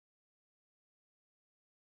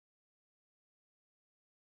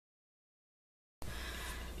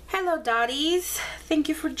Hello Dotties, thank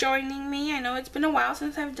you for joining me. I know it's been a while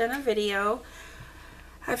since I've done a video.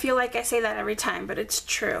 I feel like I say that every time, but it's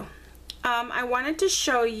true. I wanted to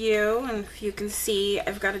show you, and if you can see,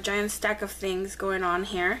 I've got a giant stack of things going on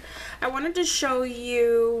here. I wanted to show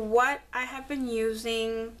you what I have been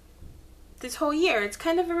using this whole year. It's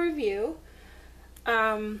kind of a review.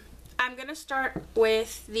 I'm gonna start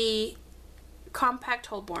with the Compact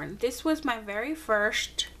Holborn. This was my very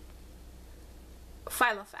first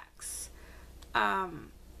Filofax.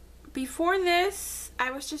 Before this,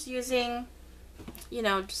 I was just using,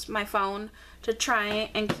 just my phone to try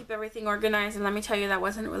and keep everything organized, and let me tell you, that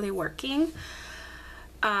wasn't really working.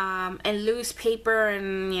 And loose paper,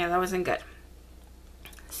 and yeah, that wasn't good.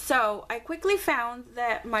 So I quickly found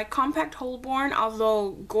that my Compact Holborn,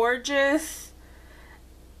 although gorgeous,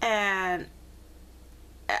 and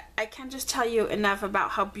I can't just tell you enough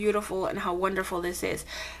about how beautiful and how wonderful this is.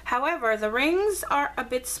 However, the rings are a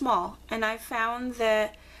bit small, and I found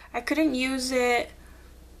that I couldn't use it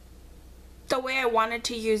the way I wanted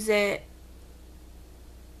to use it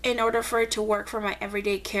in order for it to work for my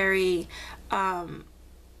everyday carry,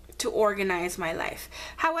 to organize my life.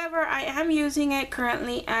 However, I am using it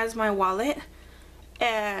currently as my wallet,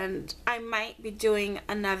 and I might be doing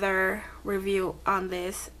another review on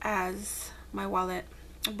this as my wallet.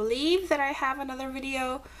 I believe that I have another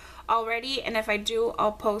video already, and if I do,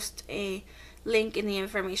 I'll post a link in the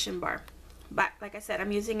information bar. But like I said,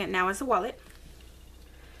 I'm using it now as a wallet.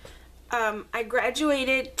 I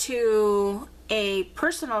graduated to a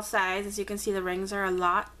personal size. As you can see, the rings are a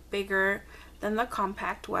lot bigger than the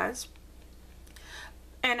compact was.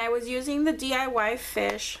 And I was using the DIY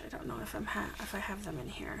fish. I don't know if I have them in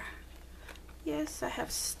here. Yes, I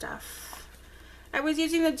have stuff. I was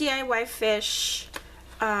using the DIY fish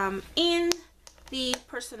in the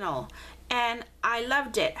personal, and I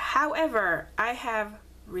loved it. However, I have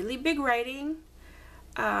really big writing,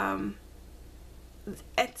 and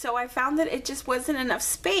so I found that it just wasn't enough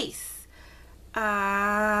space.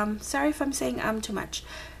 Sorry if I'm saying too much.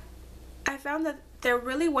 I found that there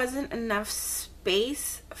really wasn't enough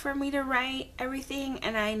space for me to write everything,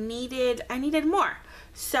 and I needed more.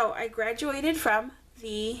 So I graduated from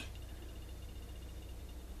the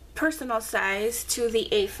personal size to the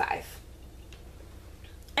A5,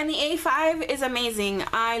 and the A5 is amazing.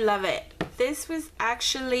 I love it. This was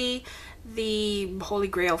actually the holy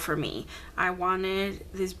grail for me. I wanted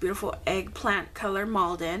this beautiful eggplant color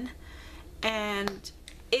Malden, and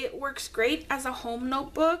it works great as a home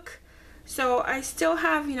notebook. So I still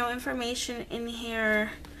have information in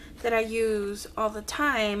here that I use all the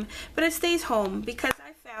time, but it stays home because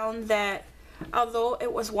I found that although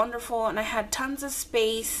it was wonderful and I had tons of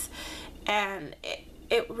space and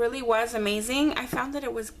it really was amazing, I found that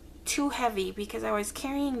it was too heavy because I was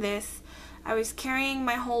carrying this. I was carrying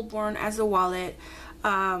my Holborn as a wallet.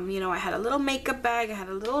 I had a little makeup bag, I had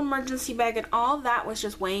a little emergency bag, and all that was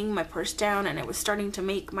just weighing my purse down, and it was starting to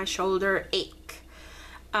make my shoulder ache.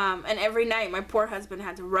 And every night my poor husband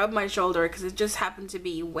had to rub my shoulder because it just happened to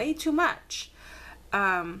be way too much.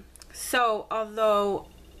 So although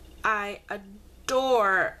I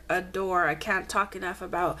adore, I can't talk enough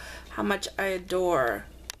about how much I adore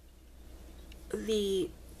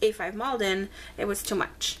the A5 Malden, it was too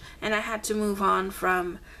much, and I had to move on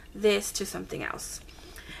from this to something else.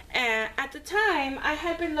 And at the time, I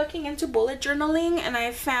had been looking into bullet journaling, and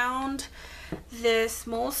I found this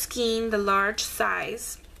Moleskine, the large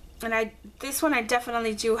size, and this one I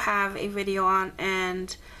definitely do have a video on,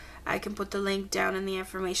 and I can put the link down in the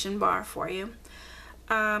information bar for you.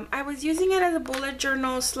 I was using it as a bullet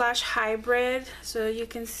journal / hybrid, so you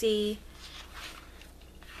can see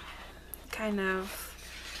kind of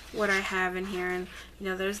what I have in here, and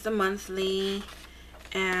there's the monthly,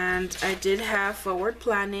 and I did have forward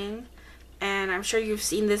planning, and I'm sure you've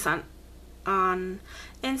seen this on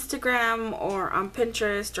Instagram or on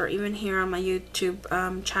Pinterest or even here on my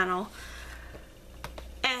YouTube channel,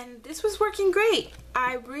 and this was working great.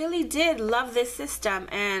 I really did love this system,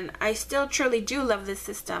 and I still truly do love this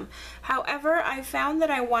system. However, I found that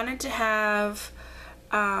I wanted to have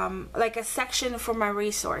like a section for my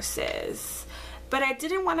resources, but I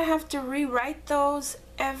didn't want to have to rewrite those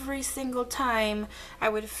every single time I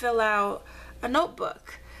would fill out a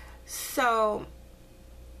notebook. So,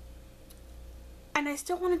 and I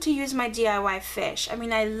still wanted to use my DIY fish. I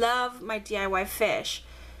mean, I love my DIY fish.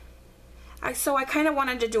 So I kind of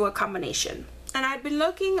wanted to do a combination. And I've been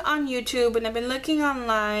looking on YouTube, and I've been looking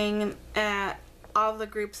online at all the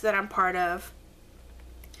groups that I'm part of,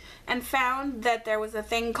 and found that there was a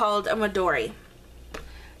thing called a Midori.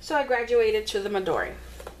 So I graduated to the Midori.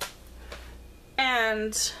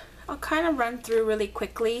 And I'll kind of run through really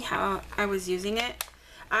quickly how I was using it.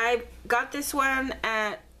 I got this one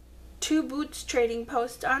at Two Boots Trading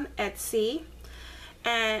Post on Etsy,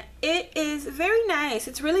 and it is very nice.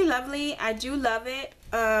 It's really lovely. I do love it.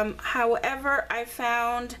 However, I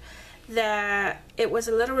found that it was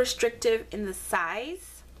a little restrictive in the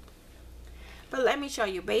size, but let me show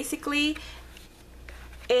you. Basically,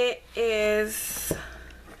 it is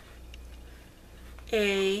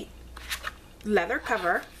a leather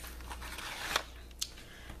cover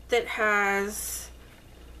that has,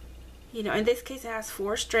 you know, in this case it has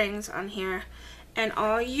 4 strings on here, and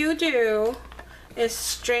all you do is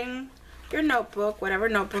string your notebook, whatever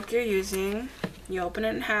notebook you're using. You open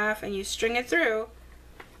it in half and you string it through,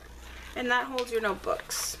 and that holds your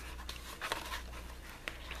notebooks.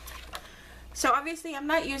 So obviously I'm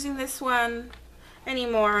not using this one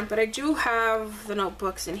anymore, but I do have the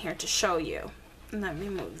notebooks in here to show you. And let me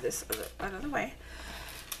move this out of the way.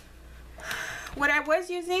 What I was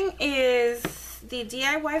using is the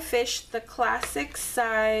DIY Fish, the classic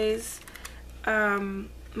size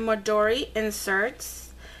Midori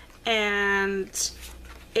inserts, and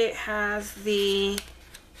it has the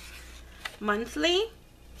monthly,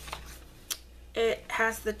 it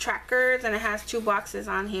has the trackers, and it has 2 boxes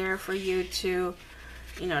on here for you to,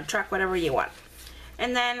 you know, track whatever you want.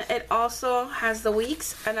 And then it also has the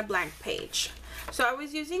weeks and a blank page. So I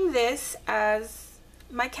was using this as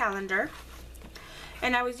my calendar,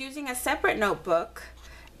 and I was using a separate notebook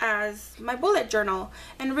as my bullet journal,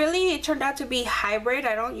 and really it turned out to be hybrid.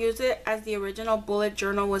 I don't use it as the original bullet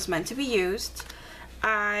journal was meant to be used.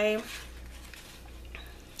 I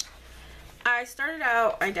started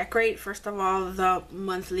out, I decorate first of all the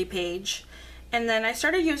monthly page, and then I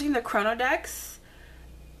started using the Chronodex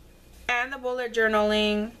and the bullet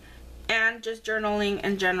journaling and just journaling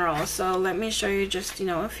in general. So let me show you just, you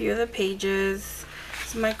know, a few of the pages.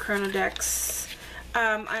 This is my Chronodex.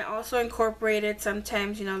 I also incorporated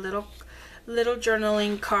sometimes, you know, little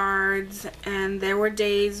journaling cards, and there were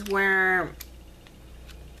days where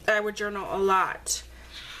I would journal a lot.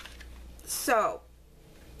 So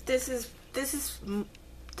this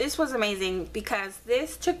was amazing because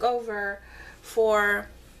this took over for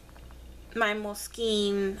my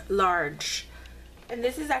Moleskine large, and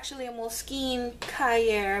this is actually a Moleskine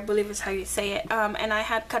Cahiers, I believe is how you say it, and I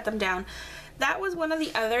had cut them down. That was one of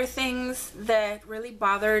the other things that really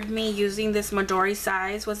bothered me using this Midori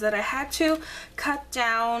size, was that I had to cut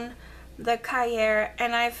down the Cahiers,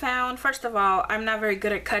 and I found, first of all, I'm not very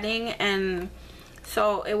good at cutting, and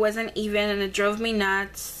so it wasn't even, and it drove me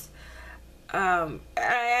nuts. I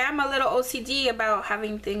am a little OCD about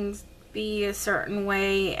having things be a certain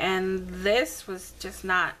way, and this was just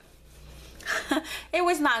not it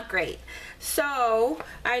was not great. So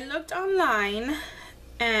I looked online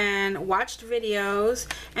and watched videos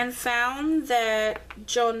and found that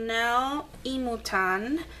Jonelle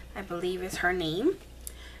Imutan, I believe is her name,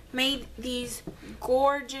 made these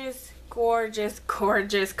gorgeous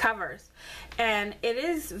covers. And it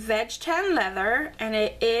is veg tan leather, and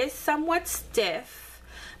it is somewhat stiff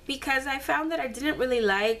because I found that I didn't really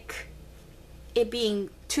like it being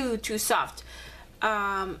too soft.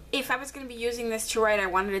 If I was going to be using this to write, I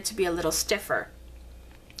wanted it to be a little stiffer.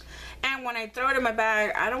 And when I throw it in my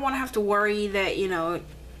bag, I don't want to have to worry that, you know,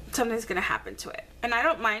 something's going to happen to it. And I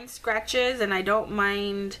don't mind scratches, and I don't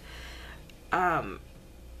mind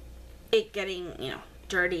it getting, you know,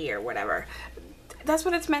 dirty or whatever. That's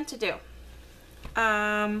what it's meant to do.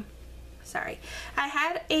 Sorry. I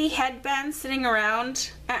had a headband sitting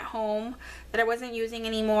around at home that I wasn't using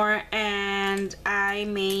anymore, and I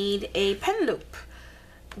made a pen loop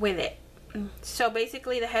with it. So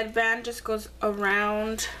basically the headband just goes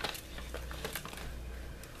around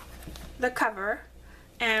the cover,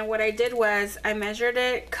 and what I did was I measured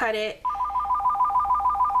it, cut it.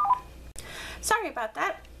 Sorry about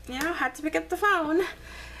that, you know, had to pick up the phone.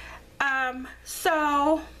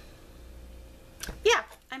 So yeah,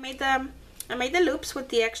 I made the loops with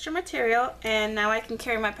the extra material, and now I can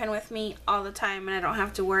carry my pen with me all the time and I don't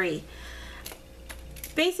have to worry.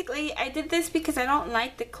 Basically, I did this because I don't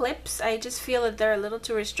like the clips. I just feel that they're a little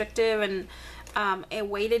too restrictive, and it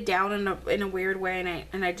weighted down in a weird way,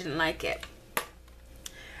 and I didn't like it.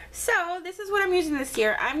 So this is what I'm using this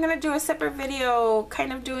year. I'm gonna do a separate video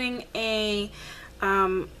kind of doing a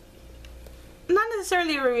not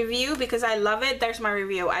necessarily a review, because I love it. There's my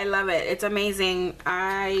review. I love it. It's amazing.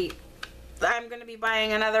 I'm gonna be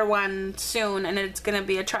buying another one soon, and it's gonna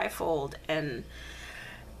be a trifold, and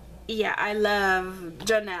yeah, I love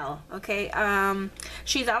Jonelle. Okay,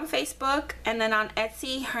 she's on Facebook, and then on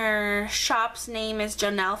Etsy her shop's name is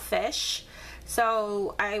Jonelle Fish.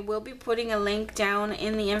 So I will be putting a link down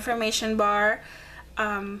in the information bar.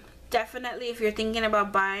 Definitely, if you're thinking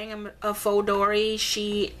about buying a faux dory,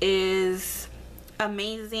 she is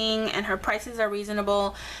amazing and her prices are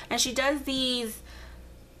reasonable. And she does these,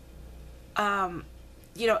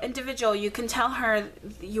 you know, individual. You can tell her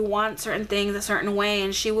you want certain things a certain way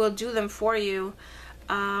and she will do them for you.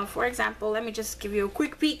 For example, let me just give you a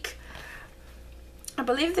quick peek. I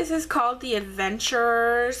believe this is called the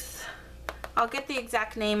Adventurers. I'll get the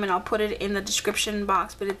exact name and I'll put it in the description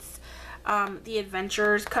box, but it's the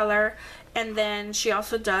Adventurers color. And then she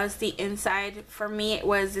also does the inside. For me, it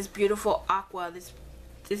was this beautiful aqua. This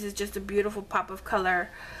is just a beautiful pop of color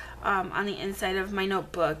on the inside of my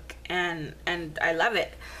notebook, and I love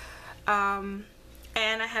it. And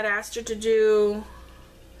I had asked her to do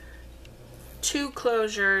 2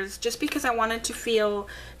 closures just because I wanted to feel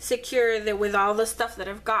secure that with all the stuff that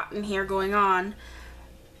I've gotten here going on,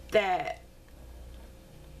 that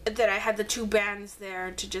I had the 2 bands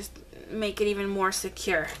there to just make it even more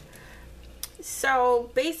secure.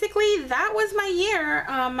 So basically that was my year,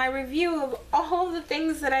 my review of all the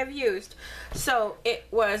things that I've used. So it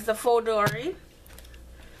was the faux dory,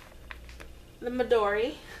 the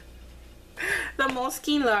Midori, the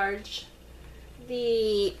Moleskine large,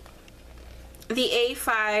 the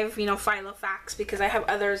A5, you know, Filofax, because I have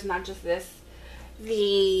others, not just this,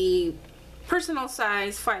 the personal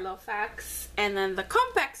size Filofax, and then the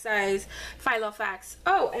compact size Filofax.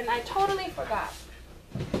 Oh, and I totally forgot.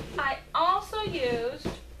 I also used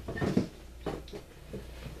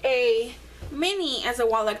a mini as a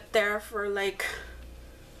wallet there for like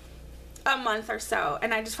a month or so,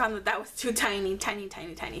 and I just found that was too tiny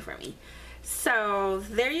for me. So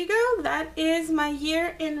there you go. That is my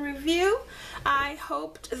year in review. I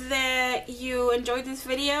hoped that you enjoyed this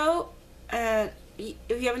video. If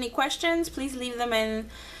you have any questions, please leave them in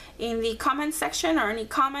the comments section, or any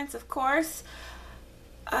comments, of course.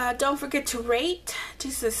 Don't forget to rate,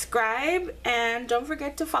 to subscribe, and don't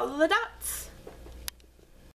forget to follow the dots.